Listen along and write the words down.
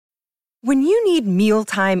When you need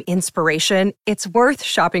mealtime inspiration, it's worth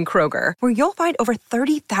shopping Kroger, where you'll find over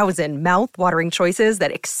 30,000 mouth-watering choices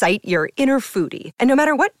that excite your inner foodie. And no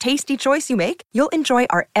matter what tasty choice you make, you'll enjoy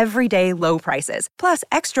our everyday low prices, plus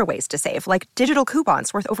extra ways to save, like digital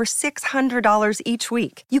coupons worth over $600 each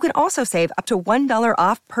week. You can also save up to $1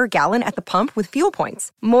 off per gallon at the pump with fuel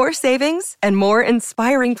points. More savings and more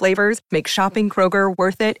inspiring flavors make shopping Kroger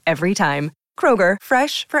worth it every time. Kroger,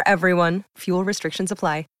 fresh for everyone. Fuel restrictions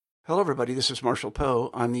apply. Hello, everybody. This is Marshall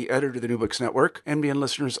Poe. I'm the editor of the New Books Network. NBN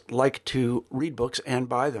listeners like to read books and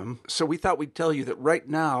buy them. So we thought we'd tell you that right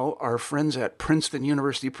now, our friends at Princeton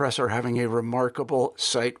University Press are having a remarkable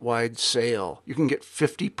site-wide sale. You can get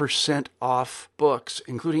 50% off books,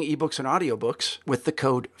 including ebooks and audiobooks, with the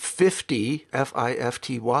code 50,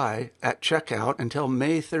 F-I-F-T-Y, at checkout until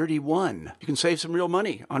May 31. You can save some real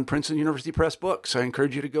money on Princeton University Press books. I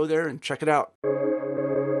encourage you to go there and check it out.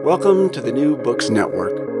 Welcome to the New Books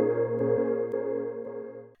Network.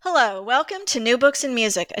 Hello, welcome to New Books and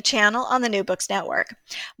Music, a channel on the New Books Network.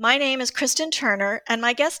 My name is Kristen Turner, and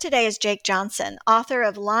my guest today is Jake Johnson, author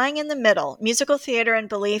of Lying in the Middle, Musical Theater and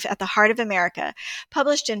Belief at the Heart of America,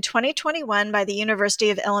 published in 2021 by the University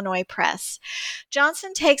of Illinois Press.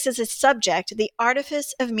 Johnson takes as his subject the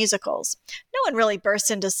artifice of musicals. No one really bursts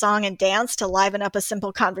into song and dance to liven up a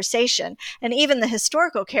simple conversation, and even the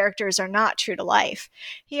historical characters are not true to life.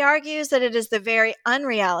 He argues that it is the very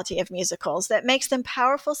unreality of musicals that makes them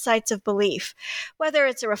powerful sites of belief, whether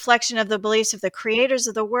it's a reflection of the beliefs of the creators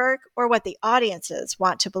of the work or what the audiences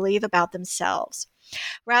want to believe about themselves.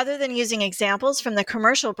 Rather than using examples from the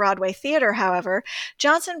commercial Broadway theater, however,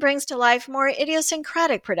 Johnson brings to life more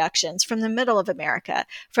idiosyncratic productions from the middle of America,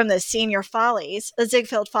 from the Senior Follies, a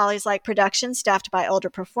Ziegfeld Follies-like production staffed by older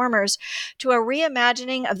performers, to a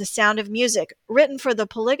reimagining of The Sound of Music, written for the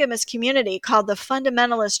polygamous community called the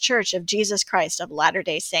Fundamentalist Church of Jesus Christ of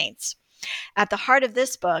Latter-day Saints. At the heart of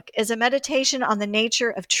this book is a meditation on the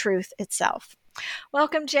nature of truth itself.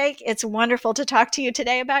 Welcome, Jake. It's wonderful to talk to you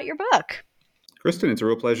today about your book. Kristen, it's a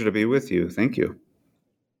real pleasure to be with you. Thank you.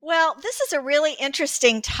 Well, this is a really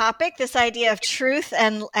interesting topic, this idea of truth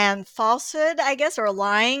and falsehood, I guess, or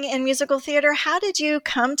lying in musical theater. How did you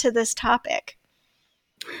come to this topic?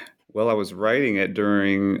 Well, I was writing it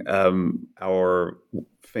during our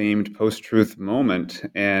famed post-truth moment,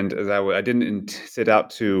 and as I didn't set out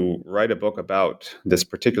to write a book about this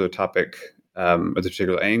particular topic, or this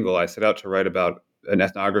particular angle. I set out to write about an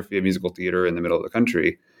ethnography of musical theater in the middle of the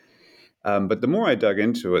country. But the more I dug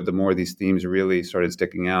into it, the more these themes really started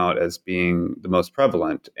sticking out as being the most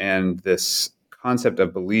prevalent, and this concept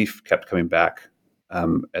of belief kept coming back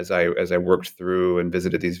as I worked through and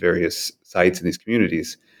visited these various sites in these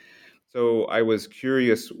communities. So I was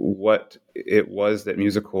curious what it was that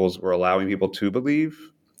musicals were allowing people to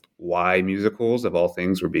believe, why musicals, of all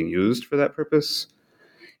things, were being used for that purpose,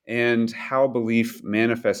 and how belief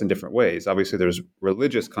manifests in different ways. Obviously, there's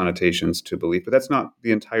religious connotations to belief, but that's not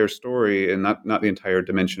the entire story and not the entire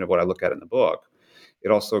dimension of what I look at in the book.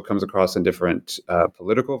 It also comes across in different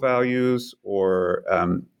political values or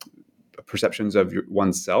perceptions of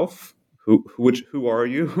oneself. Who are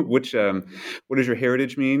you? What does your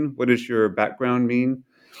heritage mean? What does your background mean?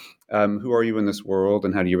 Who are you in this world,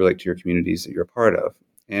 and how do you relate to your communities that you're a part of?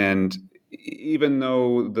 And even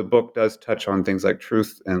though the book does touch on things like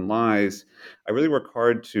truth and lies, I really work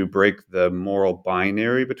hard to break the moral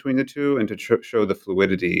binary between the two and to show the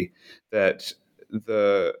fluidity that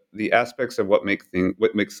the aspects of what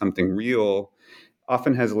makes something real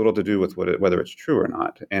often has a little to do with whether it's true or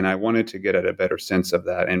not. And I wanted to get at a better sense of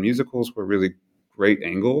that. And musicals were a really great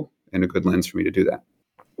angle and a good lens for me to do that.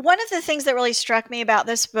 One of the things that really struck me about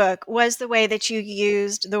this book was the way that you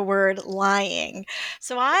used the word lying.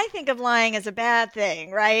 So I think of lying as a bad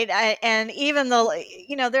thing, right? And even though,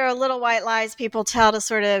 there are little white lies people tell to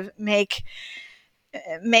sort of make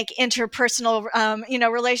interpersonal,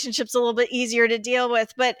 relationships a little bit easier to deal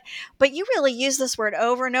with. But you really use this word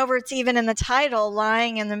over and over. It's even in the title,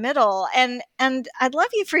 Lying in the Middle. And I'd love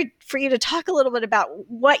for you to talk a little bit about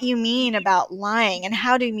what you mean about lying and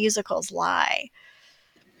how do musicals lie?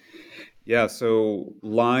 Yeah, so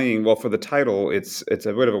lying, well, for the title, it's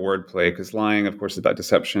a bit of a wordplay because lying, of course, is about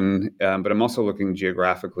deception, but I'm also looking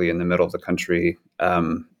geographically in the middle of the country,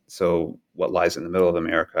 so what lies in the middle of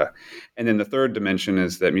America. And then the third dimension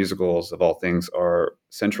is that musicals, of all things, are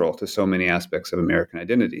central to so many aspects of American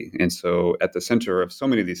identity. And so at the center of so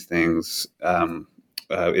many of these things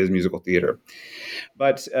is musical theater.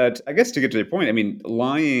 But I guess to get to your point, I mean,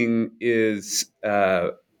 lying is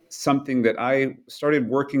something that I started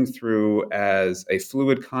working through as a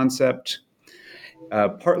fluid concept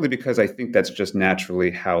partly because I think that's just naturally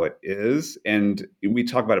how it is. And we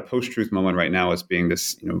talk about a post-truth moment right now as being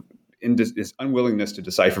this, this unwillingness to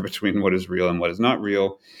decipher between what is real and what is not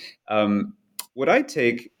real. What I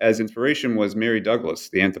take as inspiration was Mary Douglas,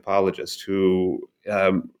 the anthropologist, who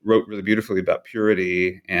wrote really beautifully about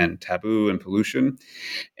purity and taboo and pollution.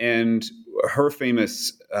 And her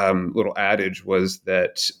famous little adage was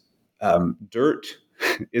that dirt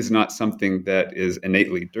is not something that is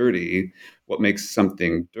innately dirty. What makes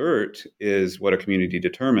something dirt is what a community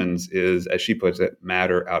determines is, as she puts it,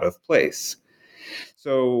 matter out of place.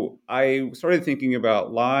 So I started thinking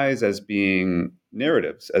about lies as being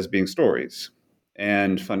narratives, as being stories.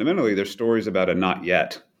 And fundamentally, they're stories about a not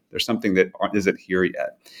yet. There's something that isn't here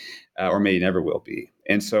yet, or may never will be.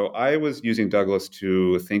 And so I was using Douglas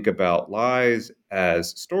to think about lies as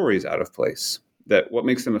stories out of place. That what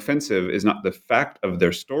makes them offensive is not the fact of their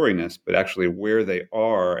storiness, but actually where they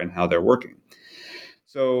are and how they're working.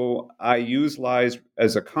 So I use lies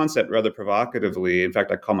as a concept rather provocatively. In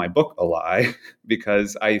fact, I call my book a lie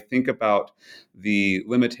because I think about the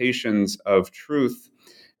limitations of truth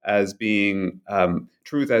as being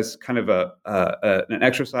truth as kind of an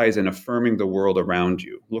exercise in affirming the world around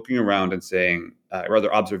you, looking around and saying, rather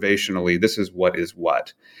observationally, this is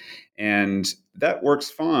what. And that works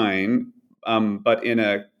fine, but in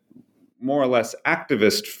a more or less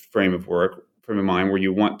activist frame of mind, where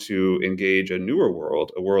you want to engage a newer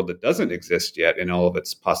world, a world that doesn't exist yet in all of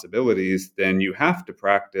its possibilities, then you have to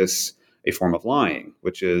practice a form of lying,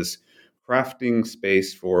 which is crafting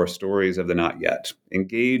space for stories of the not yet,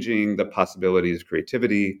 engaging the possibilities of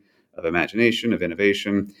creativity, of imagination, of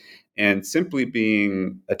innovation, and simply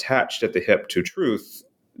being attached at the hip to truth.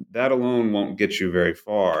 That alone won't get you very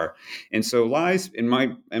far. And so lies, in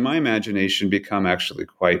my imagination, become actually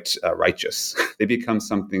quite righteous. They become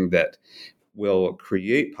something that will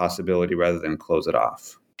create possibility rather than close it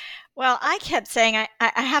off. Well, I kept saying,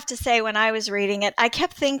 I have to say, when I was reading it, I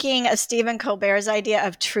kept thinking of Stephen Colbert's idea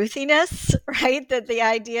of truthiness, right? That the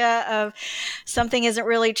idea of something isn't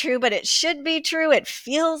really true, but it should be true. It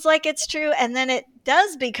feels like it's true. And then it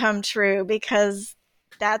does become true because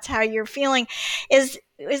that's how you're feeling. Is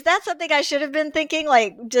that something I should have been thinking?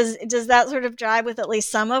 Like, does that sort of jive with at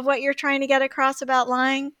least some of what you're trying to get across about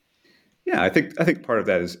lying? Yeah, I think part of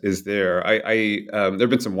that is there. There have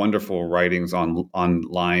been some wonderful writings on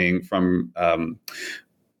lying from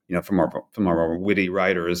from our witty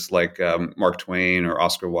writers like Mark Twain or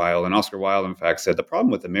Oscar Wilde. And Oscar Wilde, in fact, said the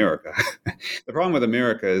problem with America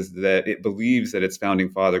is that it believes that its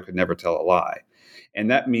founding father could never tell a lie. And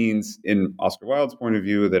that means, in Oscar Wilde's point of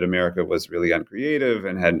view, that America was really uncreative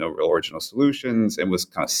and had no real original solutions and was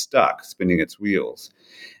kind of stuck spinning its wheels,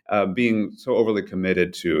 being so overly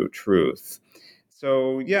committed to truth.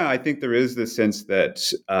 So, yeah, I think there is this sense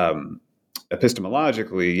that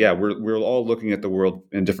epistemologically, we're all looking at the world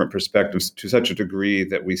in different perspectives to such a degree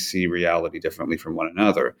that we see reality differently from one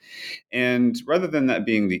another. And rather than that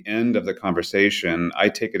being the end of the conversation, I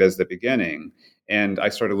take it as the beginning. And I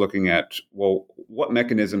started looking at, well, what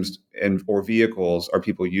mechanisms or vehicles are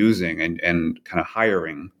people using and kind of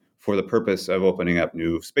hiring for the purpose of opening up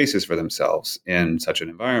new spaces for themselves in such an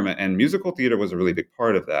environment. And musical theater was a really big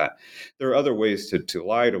part of that. There are other ways to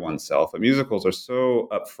lie to oneself, but musicals are so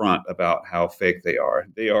upfront about how fake they are.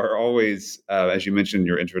 They are always, as you mentioned in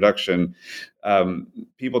your introduction,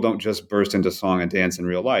 people don't just burst into song and dance in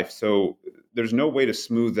real life. So there's no way to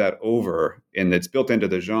smooth that over, and it's built into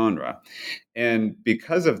the genre. And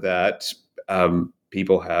because of that,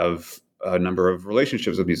 people have a number of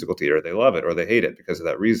relationships with musical theater. They love it or they hate it because of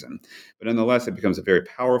that reason. But nonetheless, it becomes a very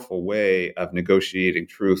powerful way of negotiating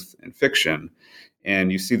truth and fiction.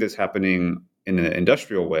 And you see this happening in an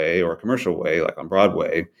industrial way or a commercial way, like on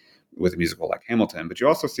Broadway with a musical like Hamilton. But you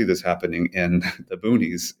also see this happening in the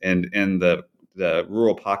boonies and in the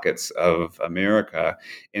rural pockets of America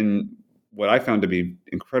in what I found to be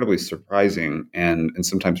incredibly surprising and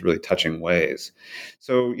sometimes really touching ways.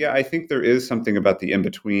 So, yeah, I think there is something about the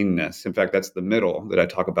in-betweenness. In fact, that's the middle that I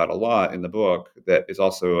talk about a lot in the book that is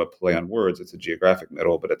also a play on words. It's a geographic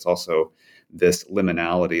middle, but it's also this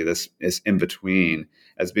liminality, this in-between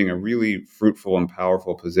as being a really fruitful and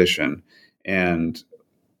powerful position. And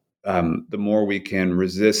the more we can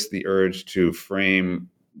resist the urge to frame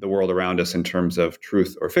the world around us in terms of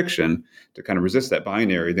truth or fiction, to kind of resist that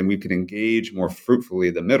binary, then we can engage more fruitfully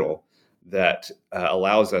the middle that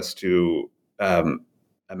allows us to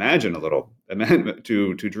imagine a little,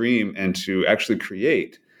 to dream, and to actually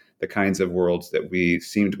create the kinds of worlds that we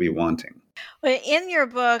seem to be wanting. Well, in your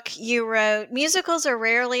book, you wrote, musicals are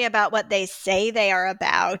rarely about what they say they are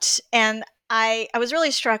about. And I was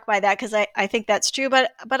really struck by that because I think that's true.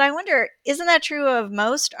 But I wonder, isn't that true of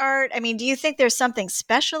most art? I mean, do you think there's something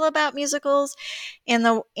special about musicals in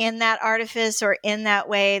that artifice or in that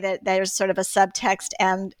way that there's sort of a subtext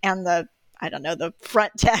and the, I don't know, the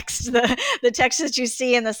front text, the text that you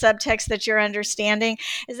see and the subtext that you're understanding?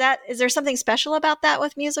 Is there something special about that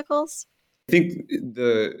with musicals? I think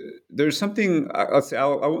there's something. I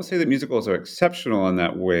won't say that musicals are exceptional in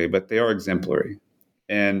that way, but they are exemplary.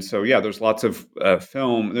 And so, yeah, there's lots of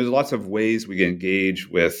film. There's lots of ways we can engage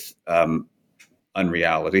with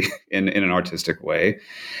unreality in an artistic way,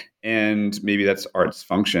 and maybe that's art's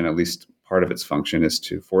function. At least part of its function is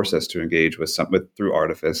to force us to engage with through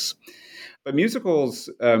artifice. But musicals,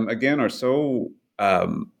 again, are so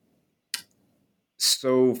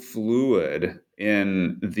fluid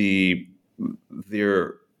in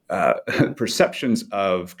their perceptions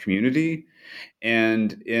of community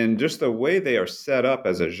and in just the way they are set up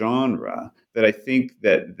as a genre, that I think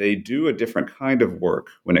that they do a different kind of work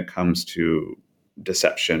when it comes to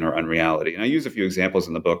deception or unreality. And I use a few examples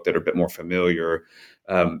in the book that are a bit more familiar,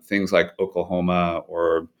 things like Oklahoma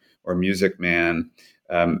or Music Man.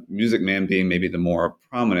 Music Man being maybe the more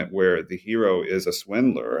prominent, where the hero is a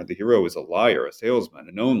swindler, the hero is a liar, a salesman,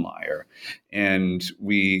 a known liar, and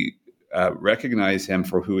we recognize him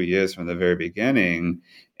for who he is from the very beginning.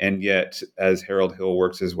 And yet, as Harold Hill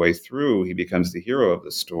works his way through, he becomes the hero of the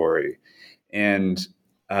story. And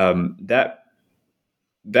that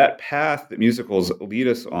path that musicals lead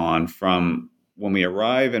us on, from when we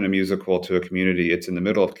arrive in a musical to a community, it's in the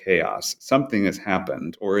middle of chaos. Something has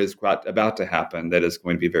happened or is about to happen that is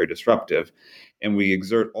going to be very disruptive. And we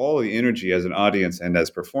exert all the energy as an audience and as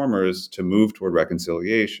performers to move toward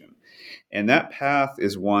reconciliation. And that path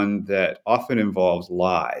is one that often involves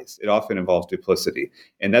lies. It often involves duplicity.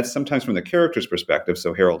 And that's sometimes from the character's perspective,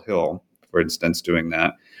 so Harold Hill, for instance, doing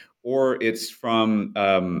that. Or it's from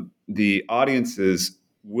the audience's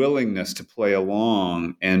willingness to play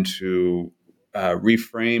along and to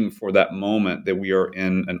reframe for that moment that we are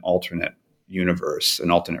in an alternate universe, an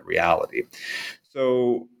alternate reality.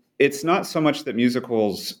 So it's not so much that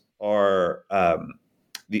musicals are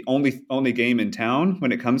the only game in town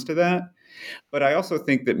when it comes to that. But I also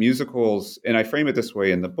think that musicals, and I frame it this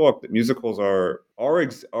way in the book, that musicals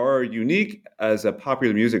are unique as a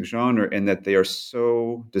popular music genre in that they are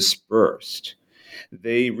so dispersed.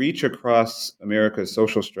 They reach across America's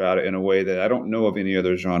social strata in a way that I don't know of any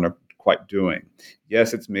other genre quite doing.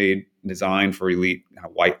 Yes, it's designed for elite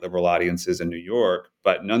white liberal audiences in New York,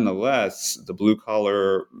 but nonetheless, the blue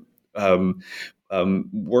collar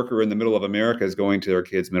worker in the middle of America is going to their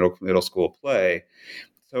kids' middle school play.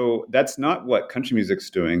 So that's not what country music's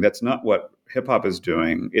doing. That's not what hip hop is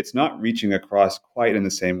doing. It's not reaching across quite in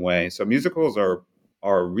the same way. So musicals are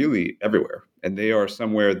really everywhere, and they are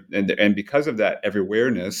somewhere. And because of that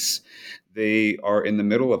everywhereness, they are in the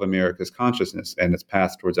middle of America's consciousness and its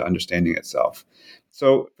path towards understanding itself.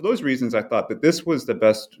 So for those reasons, I thought that this was the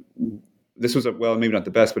best. This was well, maybe not the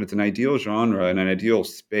best, but it's an ideal genre and an ideal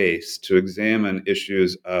space to examine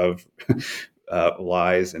issues of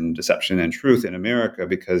lies and deception and truth in America,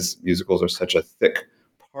 because musicals are such a thick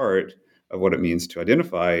part of what it means to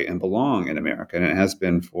identify and belong in America, and it has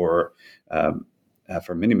been for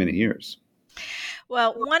many, many years.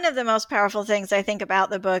 Well, one of the most powerful things I think about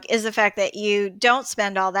the book is the fact that you don't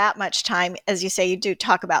spend all that much time, as you say, you do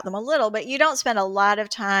talk about them a little, but you don't spend a lot of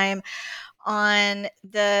time on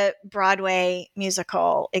the Broadway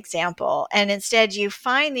musical example. And instead you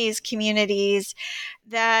find these communities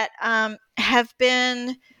that have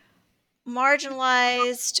been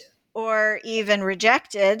marginalized or even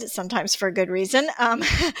rejected, sometimes for good reason,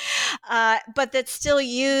 but that still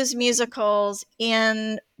use musicals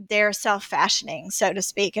in their self-fashioning, so to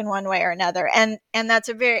speak, in one way or another. And that's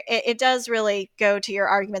it does really go to your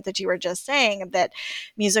argument that you were just saying, that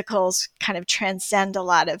musicals kind of transcend a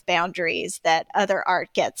lot of boundaries that other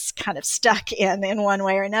art gets kind of stuck in one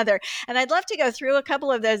way or another. And I'd love to go through a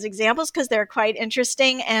couple of those examples because they're quite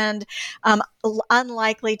interesting and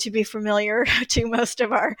unlikely to be familiar to most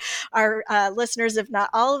of our listeners, if not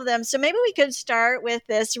all of them. So maybe we could start with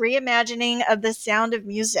this reimagining of the Sound of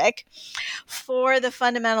Music for the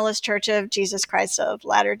Fundamentalist Church of Jesus Christ of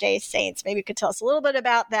Latter-day Saints. Maybe you could tell us a little bit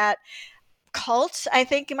about that cult, I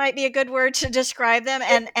think it might be a good word to describe them,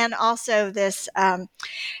 and also this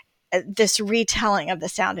retelling of the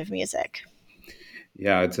Sound of Music.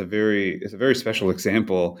 Yeah, it's a very special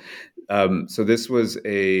example. So this was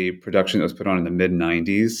a production that was put on in the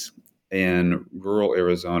mid-90s, in rural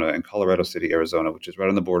Arizona, in Colorado City, Arizona, which is right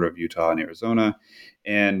on the border of Utah and Arizona.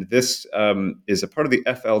 And this is a part of the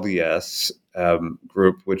FLDS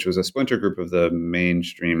group, which was a splinter group of the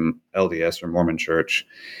mainstream LDS or Mormon Church.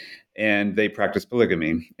 And they practice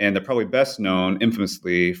polygamy. And they're probably best known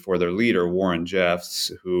infamously for their leader, Warren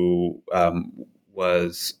Jeffs, who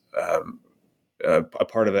was a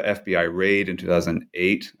part of an FBI raid in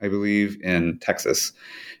 2008, I believe, in Texas.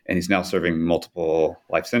 And he's now serving multiple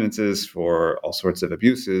life sentences for all sorts of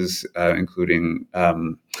abuses, including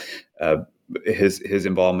his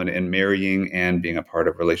involvement in marrying and being a part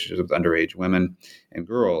of relationships with underage women and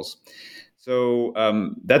girls. So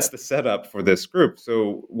that's the setup for this group.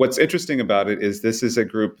 So what's interesting about it is this is a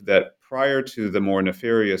group that prior to the more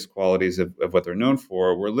nefarious qualities of what they're known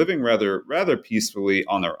for, were living rather peacefully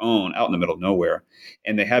on their own out in the middle of nowhere.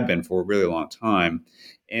 And they had been for a really long time.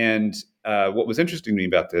 And what was interesting to me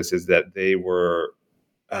about this is that they were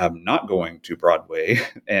not going to Broadway,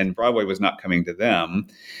 and Broadway was not coming to them.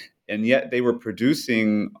 And yet they were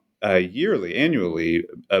producing annually,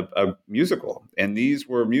 a musical. And these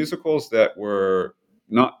were musicals that were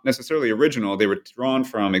not necessarily original. They were drawn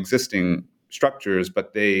from existing structures,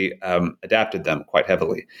 but they adapted them quite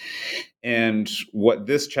heavily. And what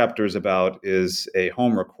this chapter is about is a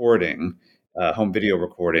home video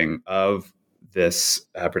recording of this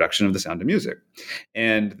production of The Sound of Music.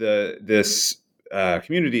 And this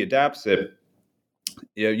community adapts it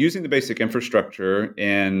using the basic infrastructure,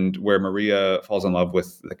 and where Maria falls in love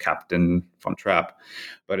with the captain von Trapp.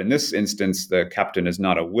 But in this instance, the captain is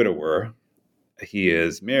not a widower. He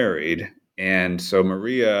is married. And so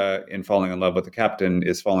Maria, in falling in love with the captain,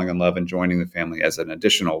 is falling in love and joining the family as an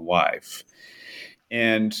additional wife.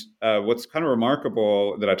 And what's kind of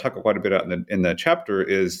remarkable that I talk quite a bit about in the chapter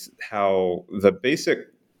is how the basic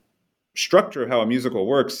structure of how a musical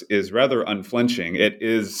works is rather unflinching. It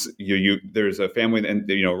is there's a family and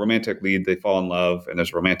romantic lead, they fall in love, and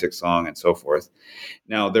there's a romantic song and so forth.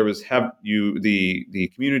 Now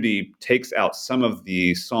the community takes out some of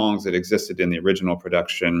the songs that existed in the original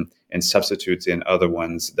production and substitutes in other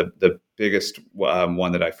ones. The biggest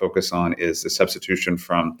one that I focus on is the substitution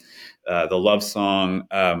from the love song,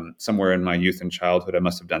 Somewhere in My Youth and Childhood I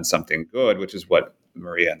Must Have Done Something Good, which is what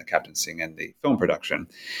Maria and the captain sing in the film production.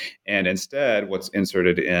 And instead, what's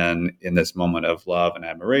inserted in this moment of love and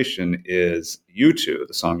admiration is U2,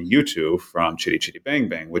 the song U2 from Chitty Chitty Bang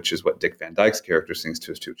Bang, which is what Dick Van Dyke's character sings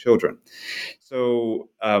to his two children. So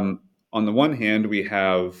on the one hand, we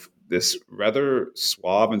have this rather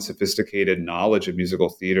suave and sophisticated knowledge of musical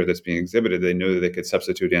theater that's being exhibited. They know that they could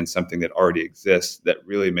substitute in something that already exists that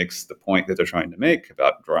really makes the point that they're trying to make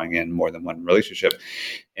about drawing in more than one relationship.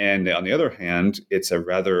 And on the other hand, it's a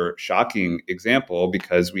rather shocking example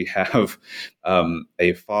because we have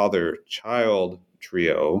a father-child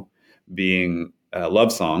trio being a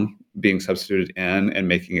love song being substituted in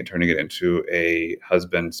and turning it into a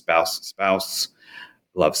husband-spouse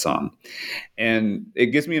love song. And it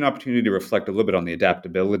gives me an opportunity to reflect a little bit on the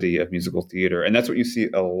adaptability of musical theater. And that's what you see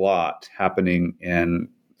a lot happening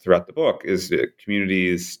throughout the book is that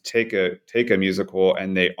communities take a musical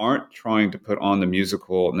and they aren't trying to put on the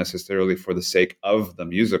musical necessarily for the sake of the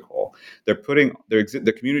musical.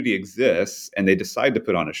 The community exists and they decide to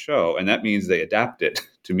put on a show, and that means they adapt it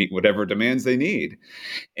to meet whatever demands they need.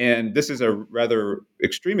 And this is a rather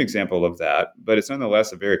extreme example of that, but it's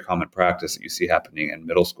nonetheless a very common practice that you see happening in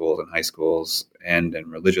middle schools and high schools and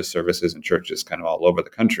in religious services and churches kind of all over the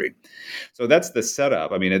country. So that's the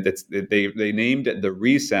setup. I mean, they named it the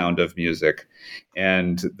resound of music,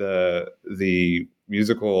 and the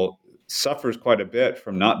musical suffers quite a bit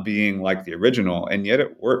from not being like the original, and yet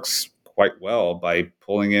it works quite well by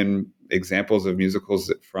pulling in examples of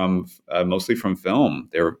musicals from mostly from film.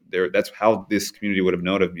 That's how this community would have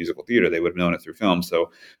known of musical theater. They would have known it through film.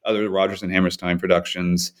 So other Rodgers and Hammerstein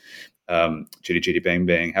productions, Chitty Chitty Bang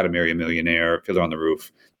Bang, How to Marry a Millionaire, Fiddler on the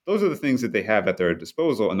Roof. Those are the things that they have at their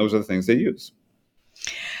disposal, and those are the things they use.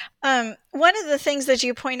 One of the things that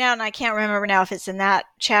you point out, and I can't remember now if it's in that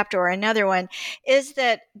chapter or another one, is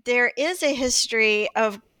that there is a history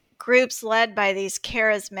of groups led by these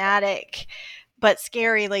charismatic but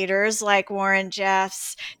scary leaders like Warren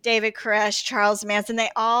Jeffs, David Koresh, Charles Manson. They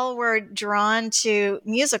all were drawn to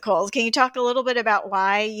musicals. Can you talk a little bit about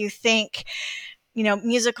why you think,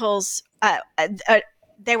 musicals,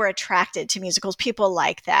 they were attracted to musicals, people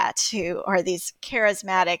like that who are these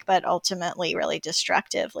charismatic but ultimately really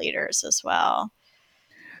destructive leaders as well?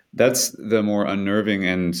 That's the more unnerving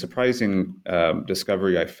and surprising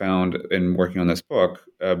discovery I found in working on this book,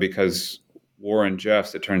 because Warren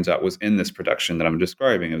Jeffs, it turns out, was in this production that I'm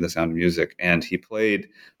describing of The Sound of Music, and he played,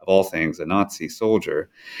 of all things, a Nazi soldier.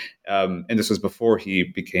 And this was before he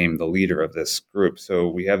became the leader of this group. So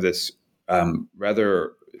we have this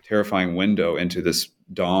rather terrifying window into this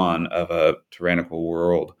dawn of a tyrannical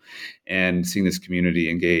world and seeing this community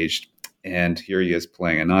engaged. And here he is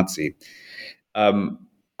playing a Nazi.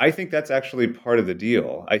 I think that's actually part of the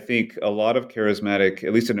deal. I think a lot of charismatic,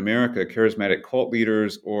 at least in America, charismatic cult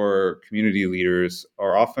leaders or community leaders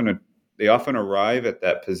are often arrive at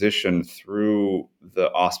that position through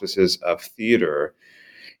the auspices of theater.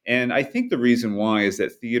 And I think the reason why is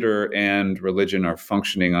that theater and religion are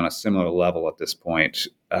functioning on a similar level at this point.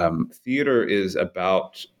 Theater is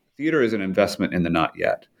an investment in the not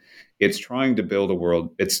yet. It's trying to build a world.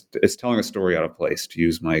 It's telling a story out of place, to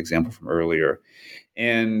use my example from earlier.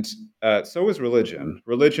 And so is religion.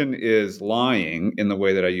 Religion is lying in the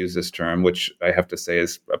way that I use this term, which I have to say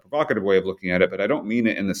is a provocative way of looking at it, but I don't mean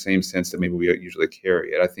it in the same sense that maybe we usually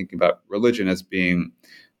carry it. I think about religion as being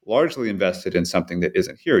largely invested in something that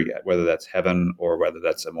isn't here yet, whether that's heaven or whether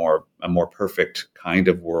that's a more perfect kind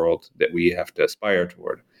of world that we have to aspire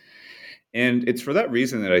toward. And it's for that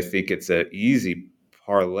reason that I think it's an easy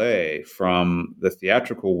parlay from the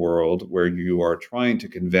theatrical world, where you are trying to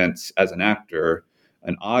convince, as an actor,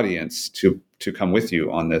 an audience to come with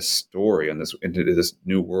you on this story, into this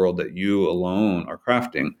new world that you alone are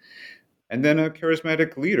crafting. And then a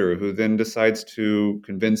charismatic leader who then decides to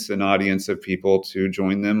convince an audience of people to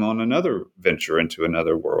join them on another venture into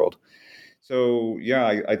another world. So,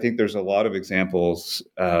 yeah, I think there's a lot of examples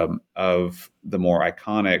of the more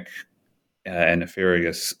iconic and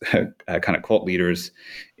nefarious kind of cult leaders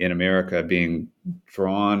in America being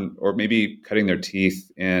drawn, or maybe cutting their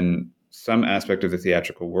teeth in some aspect of the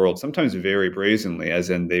theatrical world, sometimes very brazenly, as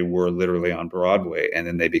in they were literally on Broadway and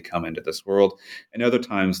then they become into this world. And other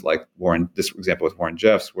times, like this example with Warren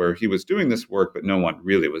Jeffs, where he was doing this work, but no one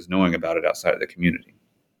really was knowing about it outside of the community.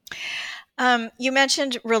 You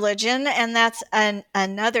mentioned religion, and that's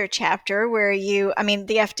another chapter where the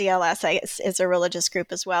FDLS is a religious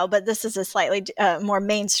group as well, but this is a slightly more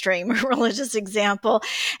mainstream religious example.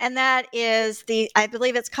 And that is I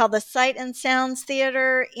believe it's called the Sight and Sounds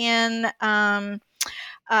Theater in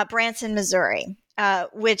Branson, Missouri,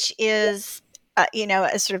 which is a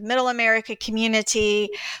sort of middle America community,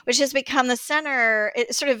 which has become the center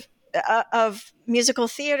of musical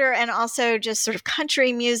theater and also just sort of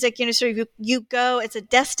country music. You go, it's a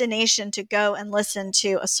destination to go and listen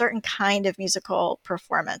to a certain kind of musical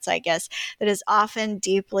performance, I guess, that is often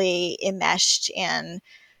deeply enmeshed in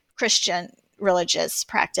Christian religious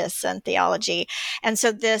practice and theology. And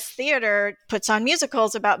so this theater puts on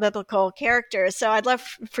musicals about biblical characters. So I'd love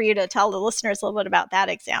for you to tell the listeners a little bit about that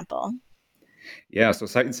example. Yeah, so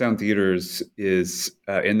Sight and Sound Theaters is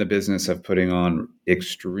in the business of putting on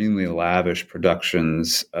extremely lavish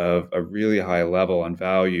productions of a really high level and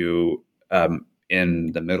value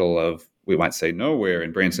in the middle of, we might say, nowhere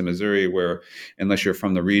in Branson, Missouri, where unless you're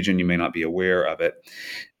from the region, you may not be aware of it.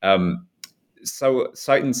 So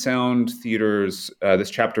Sight and Sound Theaters,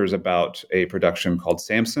 this chapter is about a production called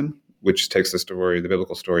Samson, which takes the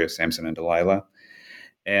biblical story of Samson and Delilah,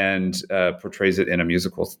 and portrays it in a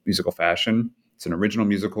musical fashion. It's an original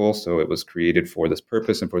musical, so it was created for this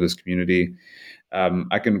purpose and for this community.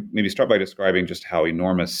 I can maybe start by describing just how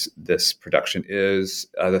enormous this production is.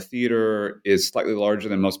 The theater is slightly larger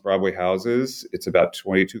than most Broadway houses. It's about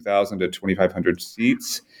 22,000 to 2,500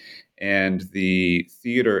 seats. And the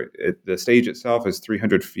theater, the stage itself is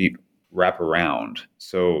 300 feet wrap around.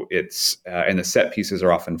 So it's, and the set pieces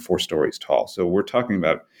are often 4 stories tall. So we're talking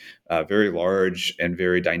about a very large and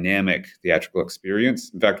very dynamic theatrical experience.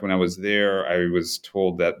 In fact, when I was there, I was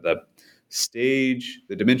told that the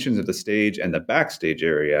dimensions of the stage and the backstage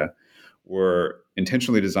area were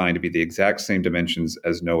intentionally designed to be the exact same dimensions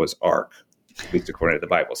as Noah's Ark, at least according to the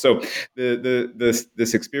Bible. So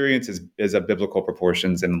this experience is of biblical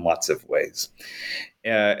proportions in lots of ways.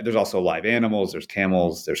 There's also live animals, there's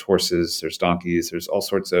camels, there's horses, there's donkeys, there's all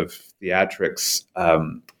sorts of theatrics.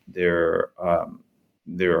 There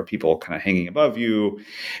are people kind of hanging above you.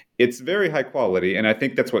 It's very high quality, and I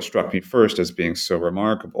think that's what struck me first as being so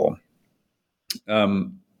remarkable.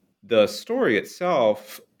 The story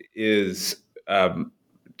itself is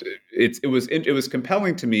it was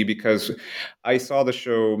compelling to me because I saw the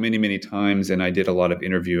show many, many times, and I did a lot of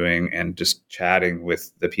interviewing and just chatting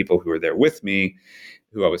with the people who were there with me,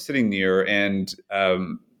 who I was sitting near, and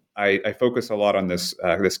I focus a lot on this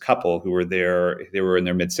couple who were there. They were in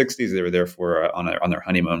their mid-60s. They were there for on their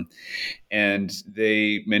honeymoon, and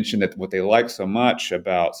they mentioned that what they liked so much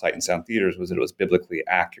about Sight and Sound Theaters was that it was biblically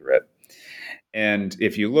accurate. And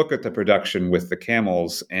if you look at the production with the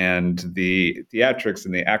camels and the theatrics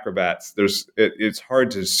and the acrobats, it's hard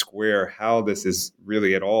to square how this is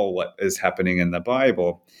really at all what is happening in the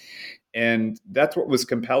Bible. And that's what was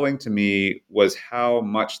compelling to me, was how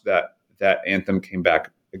much that anthem came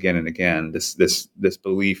back again and again. This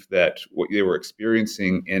belief that what they were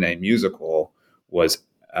experiencing in a musical was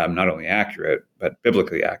not only accurate, but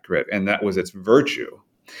biblically accurate, and that was its virtue.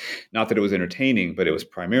 Not that it was entertaining, but it was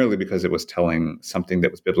primarily because it was telling something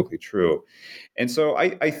that was biblically true. And so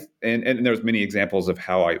and there's many examples of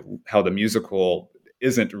how the musical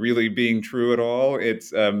isn't really being true at all.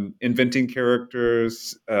 It's inventing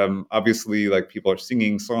characters. Obviously, like, people are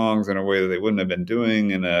singing songs in a way that they wouldn't have been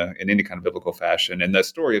doing in any kind of biblical fashion. And the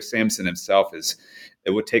story of Samson himself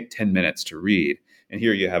it would take 10 minutes to read. And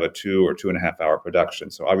here you have a 2 or 2.5 hour production.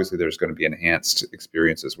 So obviously there's going to be enhanced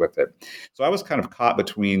experiences with it. So I was kind of caught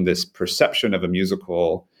between this perception of a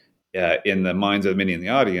musical in the minds of many in the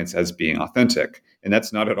audience as being authentic. And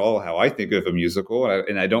that's not at all how I think of a musical.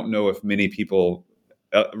 And I don't know if many people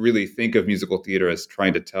really think of musical theater as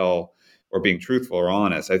trying to tell or being truthful or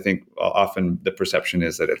honest. I think often the perception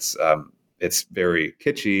is that it's very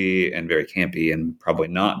kitschy and very campy and probably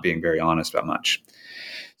not being very honest about much.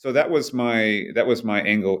 So that was my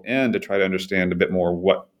angle in to try to understand a bit more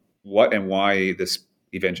what and why this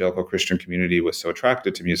evangelical Christian community was so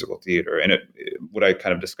attracted to musical theater. And what I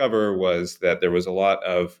kind of discovered was that there was a lot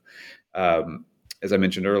of, as I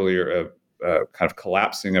mentioned earlier, kind of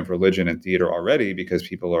collapsing of religion and theater already, because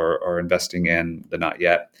people are investing in the not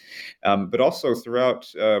yet. But also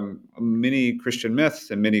throughout many Christian myths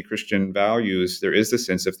and many Christian values, there is this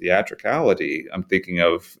sense of theatricality. I'm thinking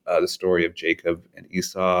of the story of Jacob and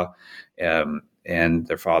Esau and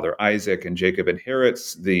their father Isaac, and Jacob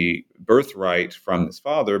inherits the birthright from his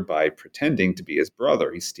father by pretending to be his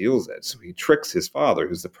brother. He steals it. So he tricks his father,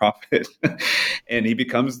 who's the prophet, and he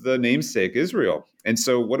becomes the namesake Israel. And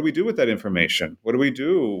so what do we do with that information? What do we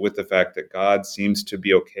do with the fact that God seems to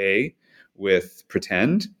be okay with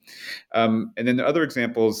pretend? And then the other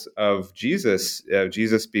examples of Jesus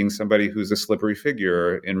being somebody who's a slippery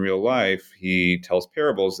figure in real life. He tells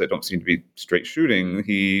parables that don't seem to be straight shooting.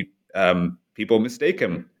 People mistake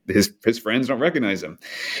him. His friends don't recognize him.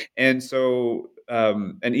 And so,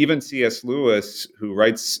 and even C.S. Lewis, who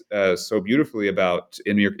writes so beautifully about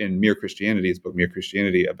in Mere Christianity, his book Mere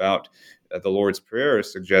Christianity, about the Lord's Prayer,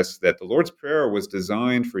 suggests that the Lord's Prayer was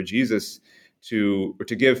designed for Jesus to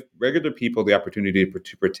give regular people the opportunity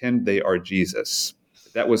to pretend they are Jesus.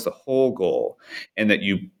 That was the whole goal. And that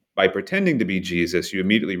by pretending to be Jesus, you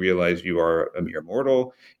immediately realize you are a mere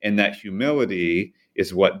mortal, and that humility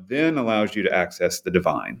is what then allows you to access the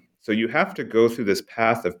divine. So you have to go through this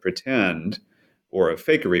path of pretend or of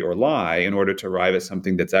fakery or lie in order to arrive at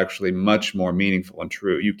something that's actually much more meaningful and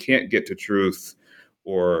true. You can't get to truth,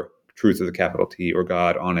 or truth with a capital T, or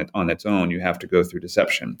God on its own. You have to go through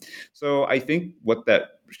deception. So I think what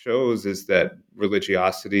that shows is that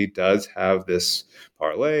religiosity does have this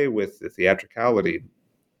parlay with the theatricality.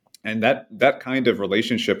 And that kind of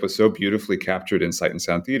relationship was so beautifully captured in Sight and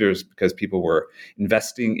Sound theaters, because people were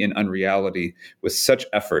investing in unreality with such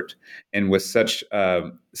effort and with such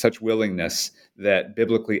willingness that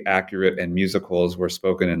biblically accurate and musicals were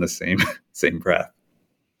spoken in the same breath.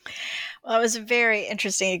 Well, it was a very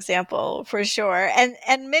interesting example for sure.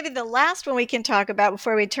 And maybe the last one we can talk about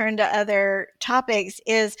before we turn to other topics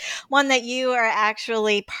is one that you are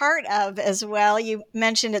actually part of as well. You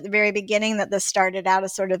mentioned at the very beginning that this started out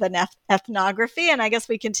as sort of an ethnography, and I guess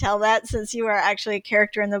we can tell that since you are actually a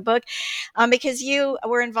character in the book, because you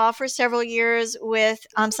were involved for several years with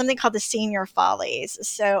something called the Senior Follies.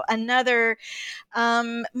 So another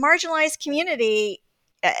marginalized community.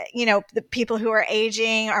 The people who are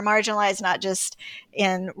aging are marginalized, not just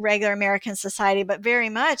in regular American society, but very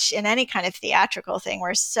much in any kind of theatrical thing,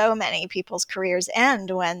 where so many people's careers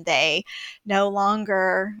end when they no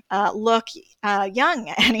longer look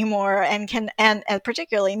young anymore, and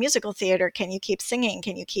particularly musical theater. Can you keep singing?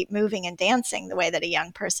 Can you keep moving and dancing the way that a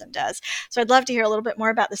young person does? So I'd love to hear a little bit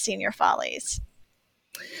more about the Senior Follies.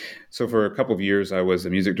 So for a couple of years, I was a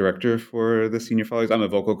music director for the Senior Follies. I'm a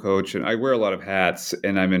vocal coach, and I wear a lot of hats,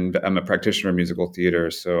 and I'm a practitioner of musical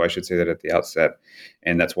theater. So I should say that at the outset,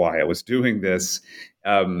 and that's why I was doing this.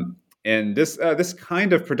 And this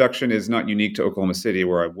kind of production is not unique to Oklahoma City,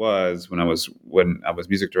 where I was when I was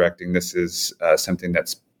music directing. This is something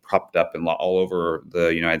that's popped up all over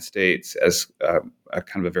the United States as a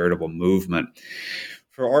kind of a veritable movement.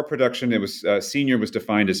 For our production, it was senior was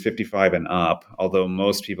defined as 55 and up, although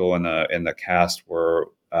most people in the cast were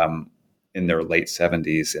in their late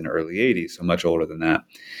 70s and early 80s, so much older than that.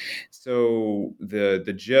 So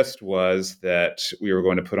the gist was that we were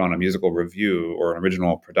going to put on a musical review or an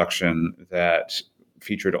original production that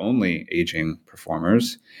featured only aging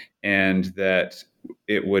performers, and that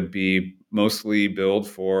it would be mostly billed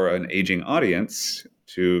for an aging audience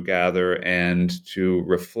to gather and to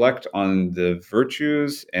reflect on the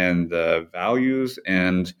virtues and the values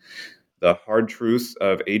and the hard truths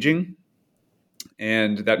of aging.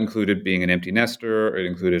 And that included being an empty nester. It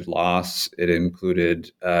included loss. It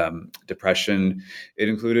included depression. It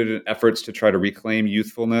included efforts to try to reclaim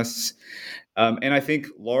youthfulness. And I think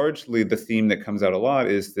largely the theme that comes out a lot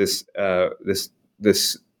is this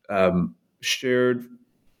shared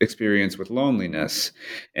experience with loneliness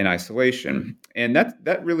and isolation. And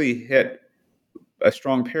that really hit a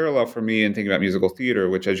strong parallel for me in thinking about musical theater,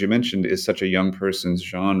 which, as you mentioned, is such a young person's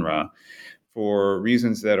genre, for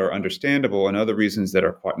reasons that are understandable and other reasons that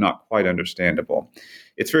are not quite understandable.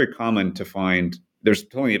 It's very common to find there's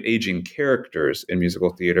plenty of aging characters in musical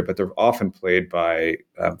theater, but they're often played by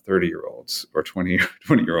 30-year-olds or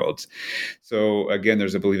 20-year-olds. So again,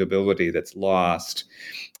 there's a believability that's lost.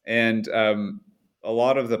 And a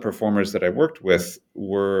lot of the performers that I worked with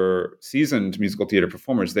were seasoned musical theater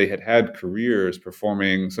performers. They had careers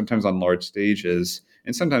performing sometimes on large stages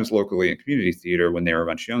and sometimes locally in community theater when they were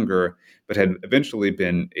much younger, but had eventually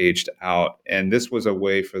been aged out. And this was a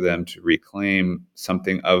way for them to reclaim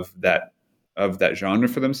something of that genre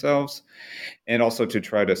for themselves, and also to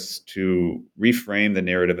try to reframe the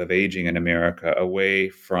narrative of aging in America away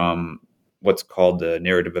from what's called the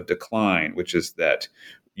narrative of decline, which is that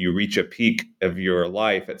you reach a peak of your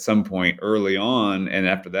life at some point early on, and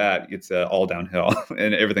after that, it's all downhill,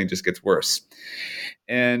 and everything just gets worse.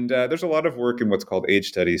 And there's a lot of work in what's called age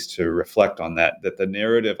studies to reflect on that the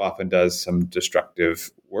narrative often does some destructive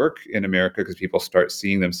work in America because people start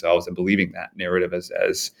seeing themselves and believing that narrative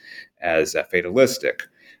as fatalistic,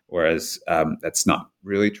 whereas that's not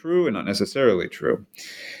really true and not necessarily true.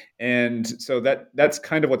 And so that's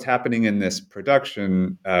kind of what's happening in this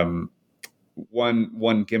production.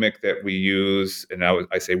 One gimmick that we use, and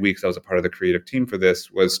I say we because I was a part of the creative team for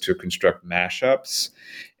this, was to construct mashups.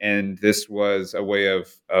 And this was a way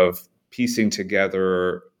of piecing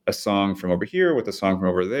together a song from over here with a song from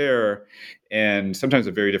over there, and sometimes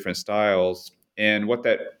of very different styles. And what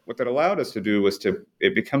that allowed us to do was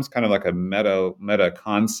it becomes kind of like a meta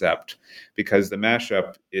concept, because the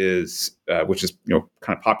mashup is, which is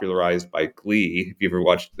kind of popularized by Glee. If you ever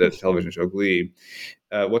watched the television show Glee,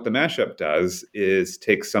 what the mashup does is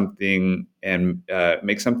take something and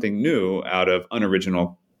make something new out of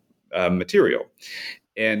unoriginal material.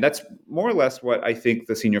 And that's more or less what I think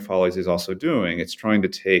the Senior Follies is also doing. It's trying to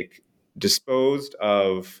take disposed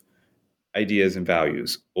of ideas and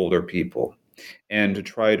values, older people, and to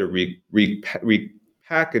try to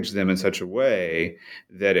repackage them in such a way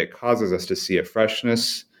that it causes us to see a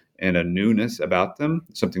freshness and a newness about them,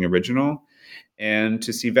 something original, and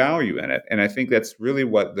to see value in it. And I think that's really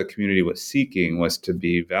what the community was seeking, was to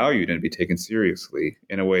be valued and be taken seriously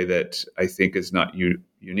in a way that I think is not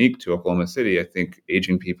unique to Oklahoma City. I think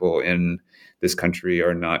aging people in this country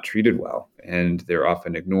are not treated well, and they're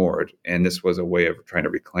often ignored. And this was a way of trying to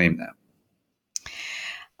reclaim that.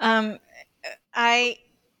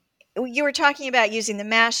 You were talking about using the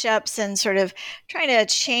mashups and sort of trying to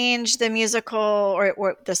change the musical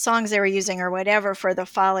or the songs they were using or whatever for the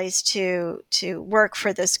Follies to work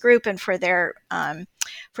for this group and for their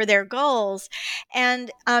goals.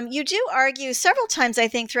 And you do argue several times, I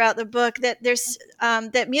think, throughout the book that there's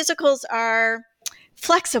that musicals are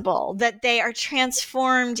flexible, that they are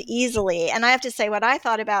transformed easily. And I have to say, what I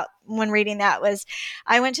thought about when reading that was,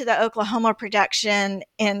 I went to the Oklahoma production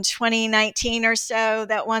in 2019 or so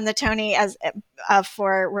that won the Tony as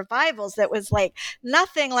for revivals. That was like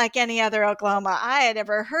nothing like any other Oklahoma I had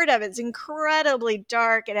ever heard of. It's incredibly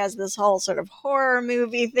dark. It has this whole sort of horror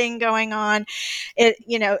movie thing going on. It,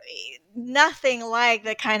 nothing like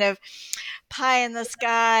the kind of pie in the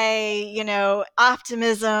sky,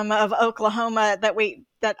 optimism of Oklahoma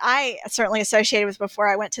that I certainly associated with before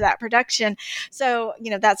I went to that production. So,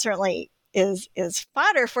 that certainly is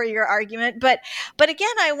fodder for your argument. But again,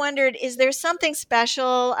 I wondered, is there something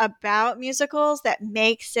special about musicals that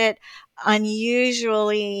makes it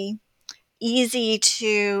unusually easy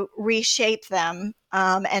to reshape them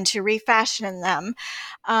and to refashion them,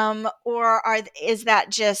 or is that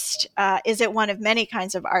just is it one of many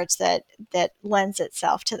kinds of arts that lends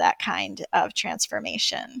itself to that kind of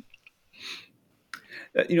transformation?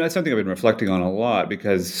 That's something I've been reflecting on a lot,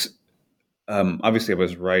 because obviously I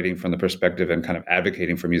was writing from the perspective and kind of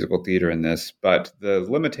advocating for musical theater in this, but the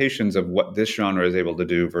limitations of what this genre is able to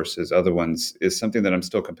do versus other ones is something that I'm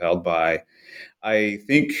still compelled by. I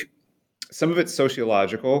think some of it's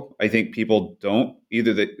sociological. I think people don't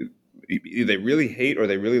either they really hate or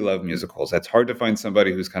they really love musicals. That's hard to find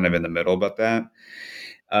somebody who's kind of in the middle about that.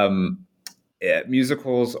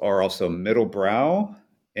 Musicals are also middle brow,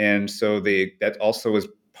 and so that also is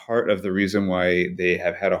part of the reason why they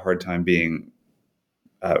have had a hard time being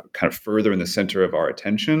kind of further in the center of our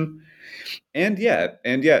attention. And yet,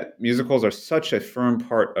 musicals are such a firm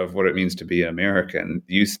part of what it means to be an American.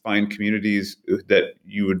 You find communities that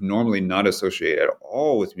you would normally not associate at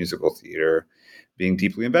all with musical theater being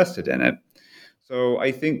deeply invested in it. So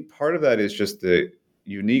I think part of that is just the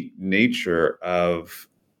unique nature of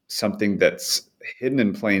something that's hidden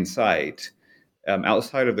in plain sight,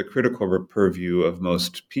 outside of the critical purview of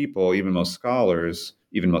most people, even most scholars,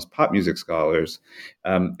 even most pop music scholars,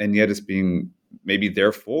 and yet it's being maybe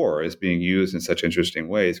therefore is being used in such interesting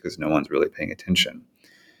ways because no one's really paying attention.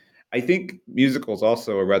 I think musicals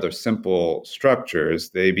also are rather simple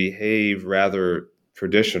structures. They behave rather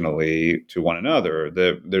traditionally to one another.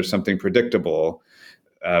 There's something predictable.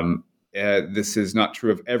 This is not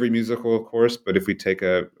true of every musical, of course, but if we take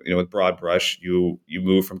a broad brush, you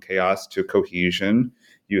move from chaos to cohesion.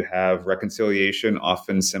 You have reconciliation,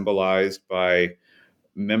 often symbolized by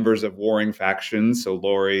members of warring factions, so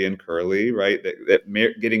Laurie and Curly, right?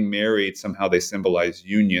 Getting married, somehow they symbolize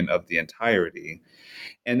union of the entirety.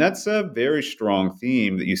 And that's a very strong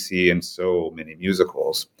theme that you see in so many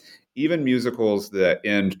musicals. Even musicals that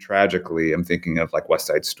end tragically, I'm thinking of like West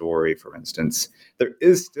Side Story, for instance, there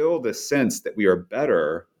is still this sense that we are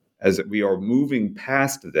better as we are moving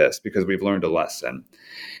past this because we've learned a lesson.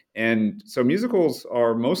 And so musicals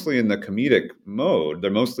are mostly in the comedic mode.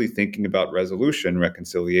 They're mostly thinking about resolution,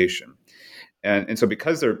 reconciliation. And so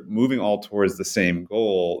because they're moving all towards the same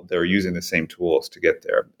goal, they're using the same tools to get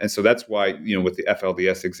there. And so that's why, with the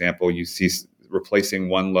FLDS example, you see replacing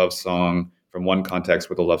one love song from one context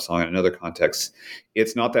with a love song in another context.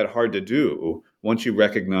 It's not that hard to do once you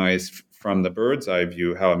recognize from the bird's eye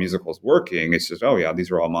view how a musical is working. It's just, oh yeah,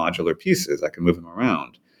 these are all modular pieces. I can move them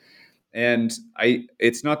around. And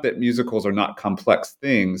it's not that musicals are not complex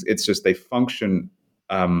things. It's just they function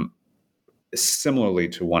similarly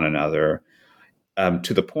to one another,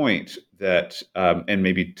 to the point that, and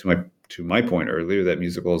maybe to my point earlier, that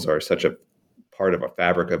musicals are such a part of a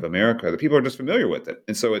fabric of America that people are just familiar with it,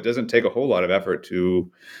 and so it doesn't take a whole lot of effort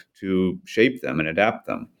to shape them and adapt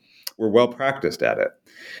them. We're well practiced at it,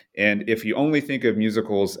 and if you only think of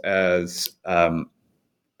musicals as a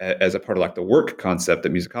part of like the work concept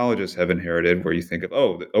that musicologists have inherited, where you think of,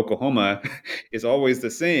 Oklahoma is always the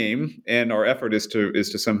same, and our effort is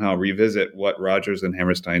to somehow revisit what Rodgers and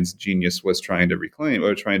Hammerstein's genius was trying to reclaim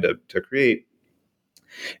or trying to create.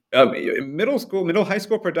 Middle high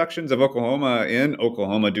school productions of Oklahoma in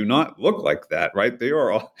Oklahoma do not look like that, right? They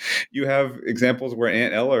are all. You have examples where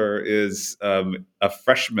Aunt Eller is a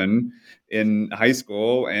freshman in high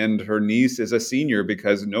school, and her niece is a senior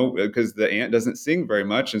because the aunt doesn't sing very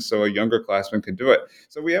much, and so a younger classman could do it.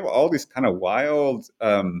 So we have all these kind of wild,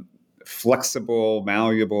 flexible,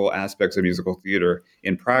 malleable aspects of musical theater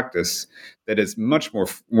in practice that is much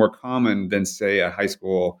more common than, say, a high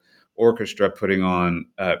school orchestra putting on,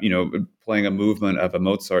 playing a movement of a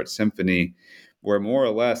Mozart symphony, where more or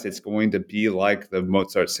less it's going to be like the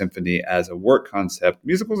Mozart symphony as a work concept.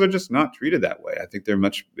 Musicals are just not treated that way. I think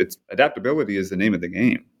adaptability is the name of the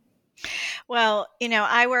game. Well,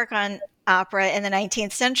 I work on opera in the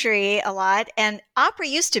 19th century a lot, and opera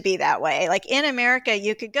used to be that way. Like in America,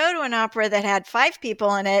 you could go to an opera that had 5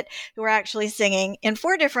 people in it who were actually singing in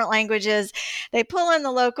 4 different languages. They pull in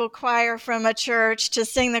the local choir from a church to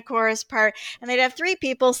sing the chorus part, and they'd have 3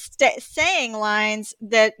 people saying lines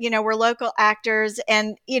that, were local actors.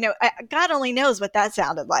 And, God only knows what that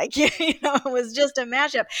sounded like. It was just a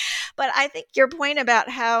mashup. But I think your point about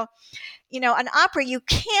how an opera, you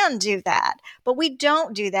can do that, but we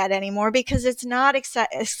don't do that anymore because it's not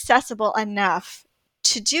accessible enough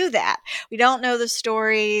to do that. We don't know the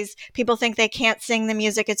stories. People think they can't sing the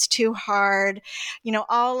music. It's too hard.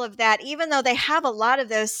 All of that, even though they have a lot of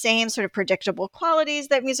those same sort of predictable qualities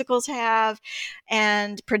that musicals have,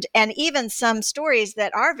 and even some stories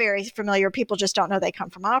that are very familiar. People just don't know they come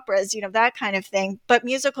from operas, that kind of thing. But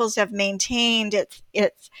musicals have maintained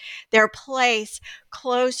their place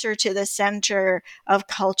closer to the center of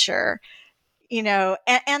culture,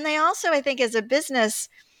 and they also, I think, as a business,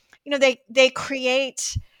 they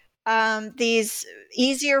create these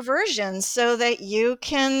easier versions so that you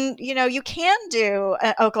can do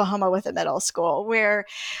Oklahoma with a middle school, where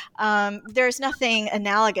there's nothing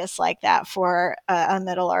analogous like that for a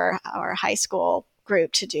middle or high school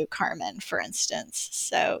group to do Carmen, for instance.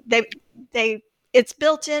 So it's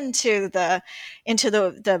built into the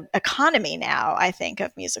economy now, I think,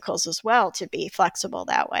 of musicals as well, to be flexible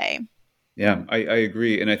that way. Yeah, I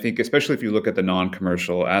agree, and I think especially if you look at the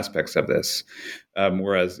non-commercial aspects of this,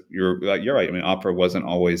 whereas you're right. I mean, opera wasn't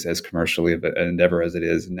always as commercially an endeavor as it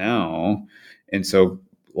is now, and so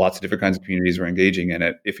lots of different kinds of communities were engaging in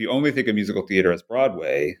it. If you only think of musical theater as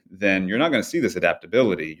Broadway, then you're not going to see this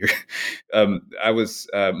adaptability.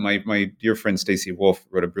 My dear friend Stacey Wolf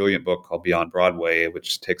wrote a brilliant book called Beyond Broadway,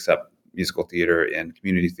 which takes up musical theater and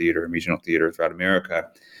community theater and regional theater throughout America.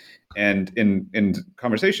 And in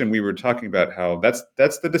conversation, we were talking about how that's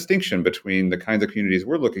the distinction between the kinds of communities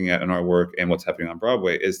we're looking at in our work and what's happening on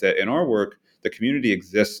Broadway, is that in our work, the community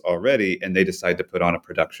exists already and they decide to put on a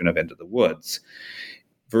production of Into the Woods,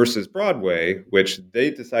 versus Broadway, which they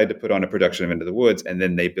decide to put on a production of Into the Woods and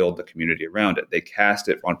then they build the community around it. They cast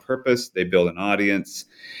it on purpose, they build an audience.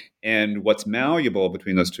 And what's malleable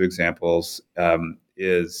between those two examples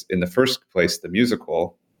is, in the first place, the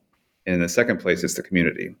musical, and in the second place, it's the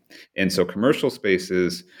community. And so commercial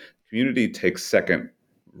spaces, community takes second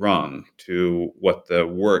rung to what the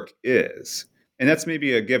work is. And that's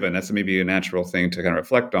maybe a given. That's maybe a natural thing to kind of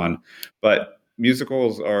reflect on. But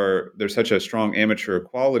musicals there's such a strong amateur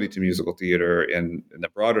quality to musical theater in the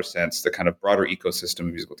broader sense, the kind of broader ecosystem of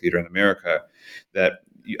musical theater in America, that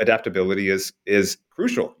adaptability is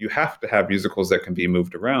crucial. You have to have musicals that can be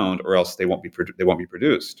moved around, or else they won't be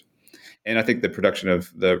produced. And I think the production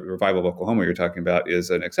of the Revival of Oklahoma you're talking about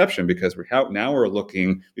is an exception, because we've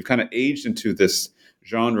kind of aged into this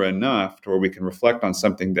genre enough to where we can reflect on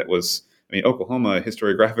something that was, Oklahoma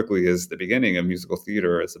historiographically is the beginning of musical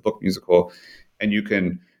theater as a book musical. And you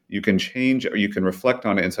can change, or you can reflect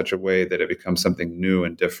on it in such a way that it becomes something new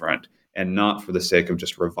and different, and not for the sake of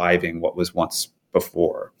just reviving what was once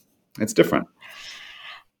before. It's different.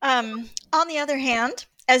 On the other hand,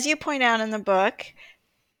 as you point out in the book,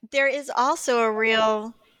 there is also a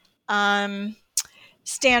real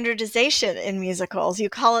standardization in musicals. You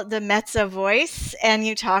call it the mezzo voice, and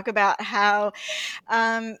you talk about how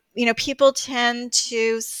people tend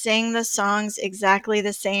to sing the songs exactly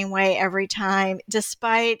the same way every time,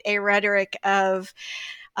 despite a rhetoric of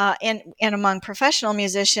and among professional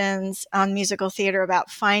musicians on musical theater about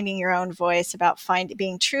finding your own voice, about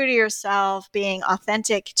being true to yourself, being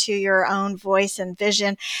authentic to your own voice and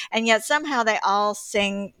vision, and yet somehow they all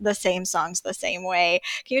sing the same songs the same way.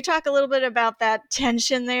 Can you talk a little bit about that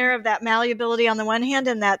tension there, of that malleability on the one hand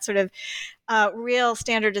and that sort of real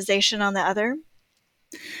standardization on the other?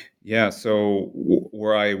 Yeah, so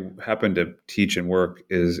where I happen to teach and work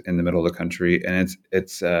is in the middle of the country, and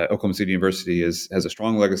it's Oklahoma City University has a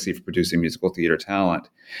strong legacy for producing musical theater talent.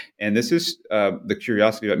 And this is the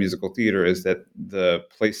curiosity about musical theater, is that the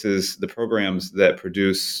programs that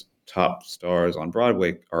produce top stars on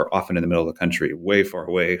Broadway are often in the middle of the country, way far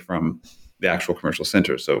away from the actual commercial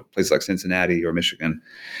center. So places like Cincinnati or Michigan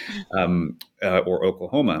or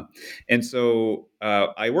Oklahoma. And so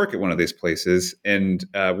I work at one of these places and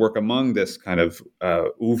work among this kind of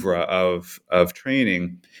oeuvre of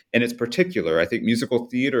training. And it's particular. I think musical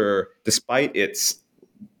theater, despite its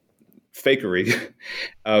fakery,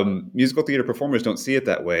 musical theater performers don't see it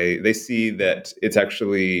that way. They see that it's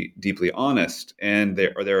actually deeply honest, and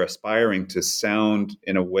they're aspiring to sound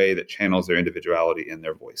in a way that channels their individuality in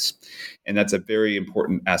their voice. And that's a very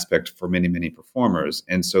important aspect for many, many performers.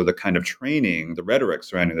 And so the kind of training, the rhetoric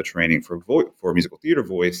surrounding the training for musical theater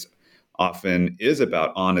voice often is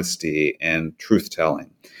about honesty and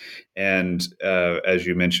truth-telling. And as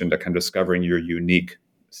you mentioned, kind of discovering your unique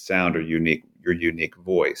sound or your unique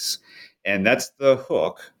voice. And that's the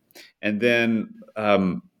hook. And then,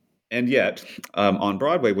 and yet, on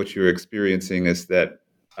Broadway, what you're experiencing is that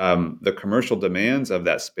the commercial demands of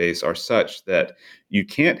that space are such that you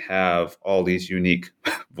can't have all these unique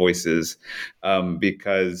voices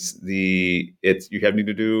because you need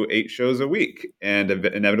to do 8 shows a week, and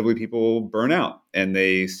inevitably people burn out and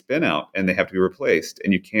they spin out and they have to be replaced,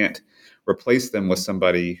 and you can't replace them with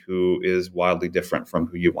somebody who is wildly different from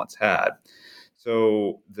who you once had.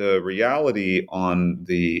 So the reality on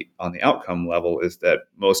the outcome level is that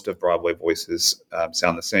most of Broadway voices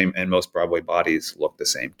sound the same, and most Broadway bodies look the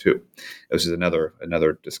same too. This is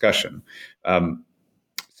another discussion.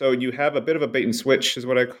 So you have a bit of a bait and switch is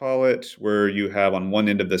what I call it, where you have on one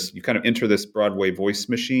end of this, you kind of enter this Broadway voice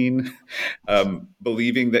machine,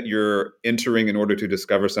 believing that you're entering in order to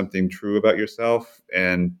discover something true about yourself.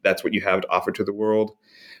 And that's what you have to offer to the world.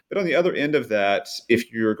 But on the other end of that,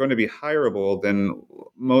 if you're going to be hireable, then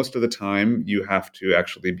most of the time you have to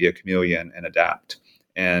actually be a chameleon and adapt.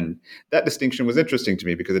 And that distinction was interesting to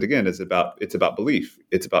me because it's about belief.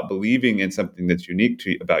 It's about believing in something that's unique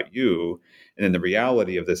to about you, and then the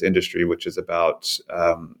reality of this industry, which is about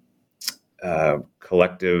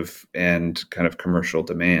collective and kind of commercial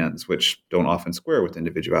demands, which don't often square with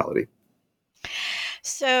individuality.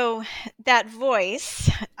 So that voice,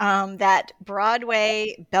 that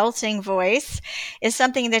Broadway belting voice, is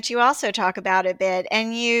something that you also talk about a bit,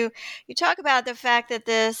 and you talk about the fact that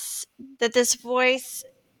this voice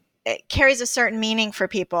carries a certain meaning for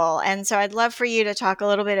people. And so I'd love for you to talk a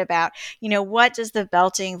little bit about, what does the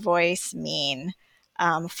belting voice mean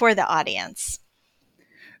for the audience?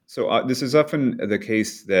 So this is often the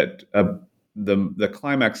case that the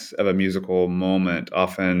climax of a musical moment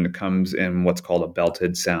often comes in what's called a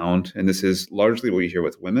belted sound. And this is largely what you hear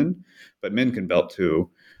with women, but men can belt too.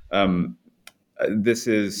 This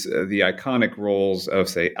is the iconic roles of,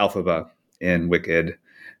 say, Elphaba in Wicked,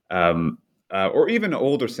 or even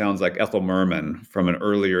older sounds like Ethel Merman from an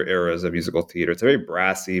earlier eras of musical theater. It's a very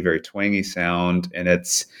brassy, very twangy sound, and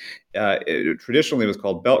it traditionally was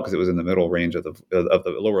called belt because it was in the middle range of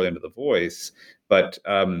the lower end of the voice. But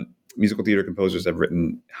musical theater composers have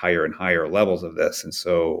written higher and higher levels of this, and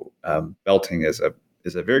so belting is a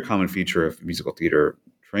very common feature of musical theater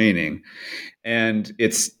training, and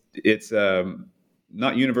it's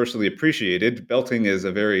not universally appreciated. Belting is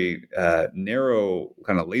a very narrow,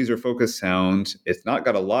 kind of laser focused sound. It's not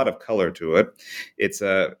got a lot of color to it.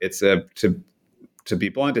 To be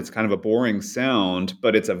blunt, it's kind of a boring sound,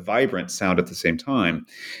 but it's a vibrant sound at the same time.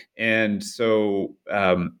 And so,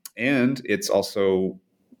 and it's also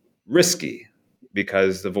risky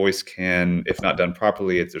because the voice can, if not done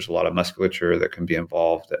properly, there's a lot of musculature that can be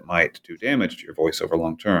involved that might do damage to your voice over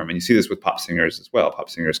long term. And you see this with pop singers as well. Pop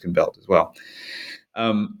singers can belt as well.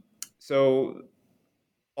 So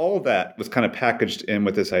all of that was kind of packaged in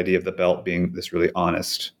with this idea of the belt being this really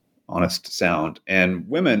honest sound. And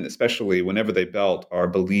women, especially whenever they belt, are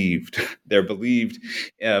believed. They're believed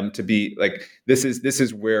to be like, this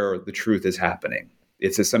is where the truth is happening.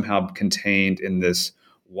 It's somehow contained in this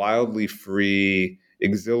wildly free,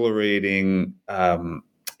 exhilarating,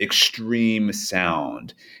 extreme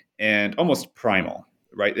sound, and almost primal.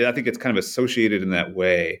 Right. I think it's kind of associated in that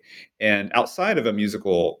way. And outside of a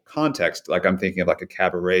musical context, like I'm thinking of like a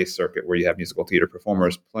cabaret circuit where you have musical theater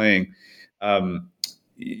performers playing,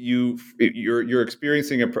 you're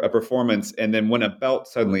experiencing a performance, and then when a belt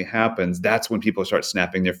suddenly happens, that's when people start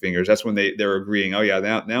snapping their fingers. That's when they're agreeing, oh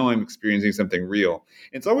yeah, now I'm experiencing something real.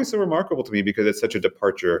 It's always so remarkable to me because it's such a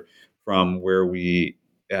departure from where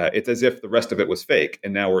it's as if the rest of it was fake,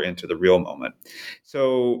 and now we're into the real moment.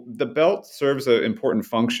 So the belt serves an important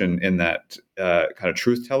function in that kind of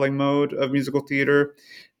truth-telling mode of musical theater,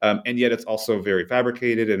 and yet it's also very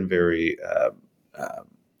fabricated and very,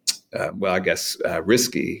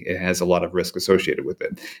 risky. It has a lot of risk associated with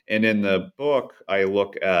it. And in the book, I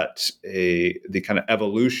look at the kind of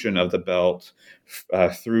evolution of the belt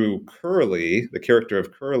through Curly, the character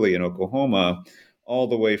of Curly in Oklahoma, all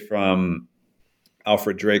the way from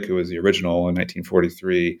Alfred Drake, who was the original in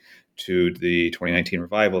 1943, to the 2019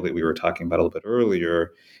 revival that we were talking about a little bit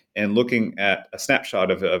earlier, and looking at a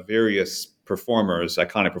snapshot of various performers,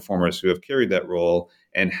 iconic performers who have carried that role,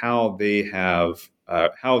 and how they have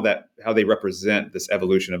how they represent this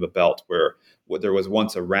evolution of a belt, where what there was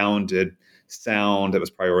once a rounded sound that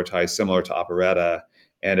was prioritized, similar to operetta,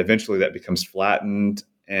 and eventually that becomes flattened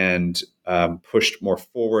and pushed more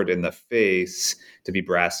forward in the face to be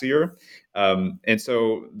brassier. And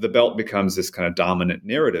so the belt becomes this kind of dominant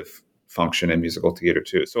narrative function in musical theater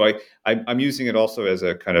too. So I'm using it also as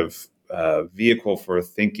a kind of vehicle for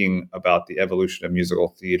thinking about the evolution of musical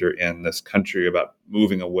theater in this country, about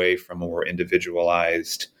moving away from a more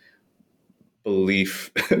individualized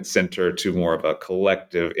belief center to more of a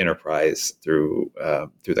collective enterprise through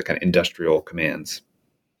the kind of industrial commands.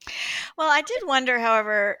 Well, I did wonder,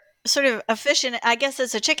 however, sort of efficient, I guess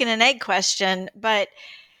it's a chicken and egg question, but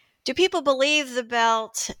do people believe the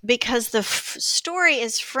belt because the story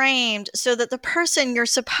is framed so that the person you're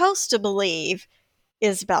supposed to believe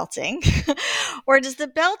is belting? Or does the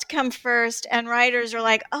belt come first and writers are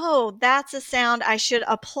like, oh, that's a sound I should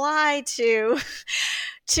apply to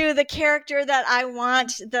the character that I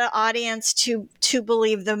want the audience to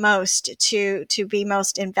believe the most, to be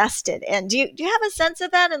most invested in? Do you have a sense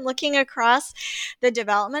of that in looking across the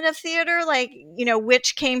development of theater, like,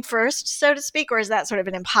 which came first, so to speak, or is that sort of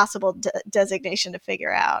an impossible designation to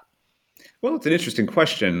figure out? Well, it's an interesting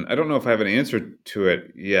question. I don't know if I have an answer to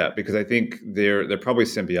it yet, because I think they're probably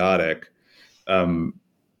symbiotic. I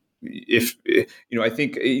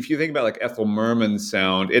think if you think about like Ethel Merman's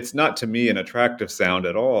sound, it's not to me an attractive sound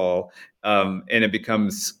at all, and it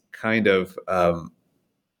becomes kind of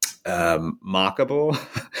mockable.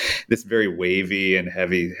 This very wavy and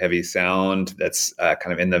heavy sound that's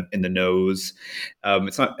kind of in the nose.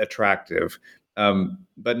 It's not attractive.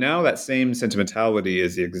 But now that same sentimentality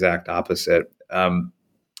is the exact opposite.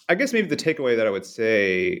 I guess maybe the takeaway that I would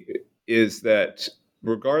say is that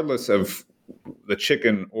regardless of the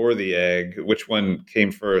chicken or the egg, which one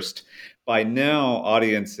came first, by now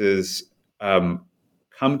audiences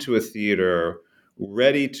come to a theater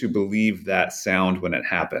ready to believe that sound when it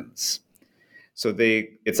happens. So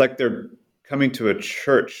it's like they're coming to a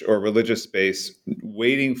church or religious space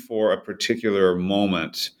waiting for a particular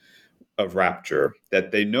moment of rapture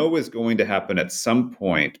that they know is going to happen at some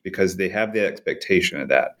point because they have the expectation of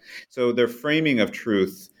that. So their framing of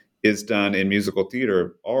truth is done in musical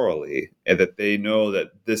theater orally, and that they know that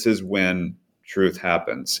this is when truth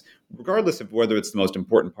happens. Regardless of whether it's the most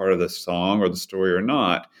important part of the song or the story or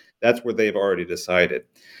not, that's where they've already decided.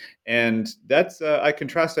 And that's I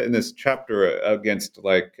contrast that in this chapter against,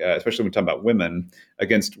 especially when we talk about women,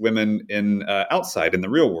 against women in outside in the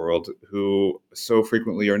real world who so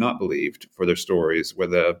frequently are not believed for their stories,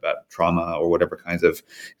 whether about trauma or whatever kinds of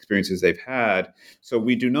experiences they've had. So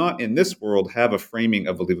we do not in this world have a framing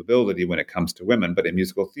of believability when it comes to women, but in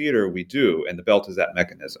musical theater we do, and the belt is that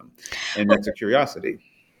mechanism, and that's a curiosity.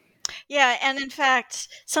 Yeah, and in fact,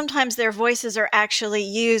 sometimes their voices are actually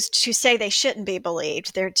used to say they shouldn't be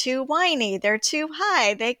believed. They're too whiny, they're too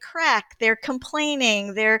high, they crack, they're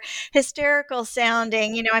complaining, they're hysterical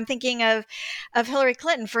sounding. I'm thinking of Hillary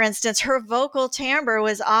Clinton, for instance. Her vocal timbre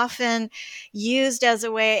was often used as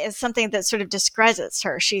something that sort of discredits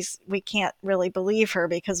her. We can't really believe her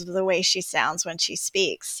because of the way she sounds when she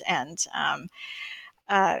speaks. And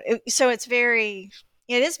so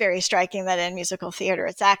it is very striking that in musical theater,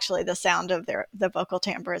 it's actually the sound of the vocal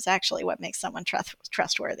timbre is actually what makes someone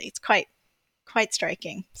trustworthy. It's quite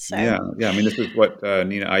striking. So yeah. I mean, this is what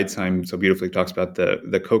Nina Eidsheim so beautifully talks about,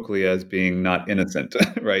 the cochlea as being not innocent,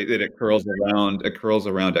 right? That it curls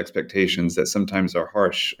around expectations that sometimes are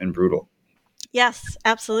harsh and brutal. Yes,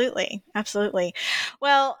 absolutely. Absolutely.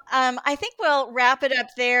 Well, I think we'll wrap it up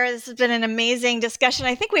there. This has been an amazing discussion.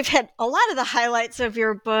 I think we've had a lot of the highlights of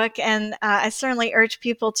your book, and I certainly urge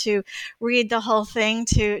people to read the whole thing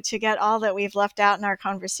to get all that we've left out in our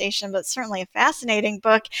conversation, but certainly a fascinating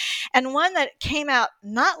book, and one that came out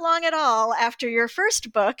not long at all after your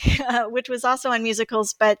first book, which was also on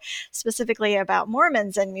musicals, but specifically about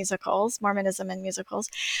Mormonism and musicals.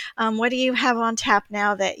 What do you have on tap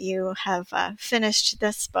now that you have finished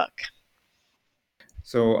this book?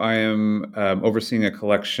 So I am overseeing a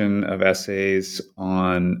collection of essays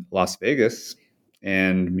on Las Vegas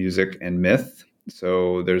and music and myth.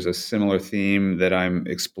 So there's a similar theme that I'm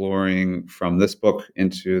exploring from this book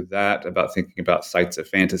into that, about thinking about sites of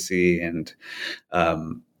fantasy and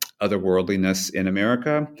otherworldliness in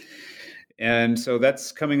America. And so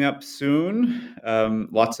that's coming up soon.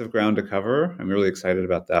 Lots of ground to cover. I'm really excited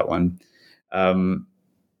about that one.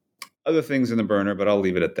 Other things in the burner, but I'll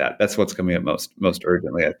leave it at that. That's what's coming up most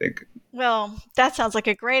urgently, I think. Well, that sounds like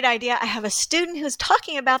a great idea. I have a student who's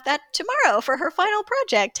talking about that tomorrow for her final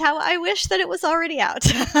project. How I wish that it was already out.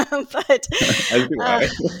 But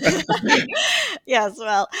yes,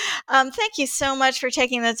 well, thank you so much for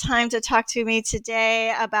taking the time to talk to me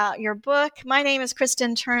today about your book. My name is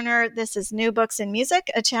Kristen Turner. This is New Books in Music,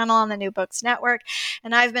 a channel on the New Books Network.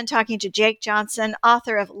 And I've been talking to Jake Johnson,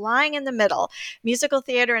 author of Lying in the Middle, Musical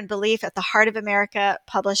Theater and Belief at the Heart of America,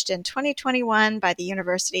 published in 2021 by the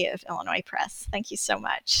University of Illinois Press. Thank you so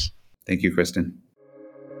much. Thank you, Kristen.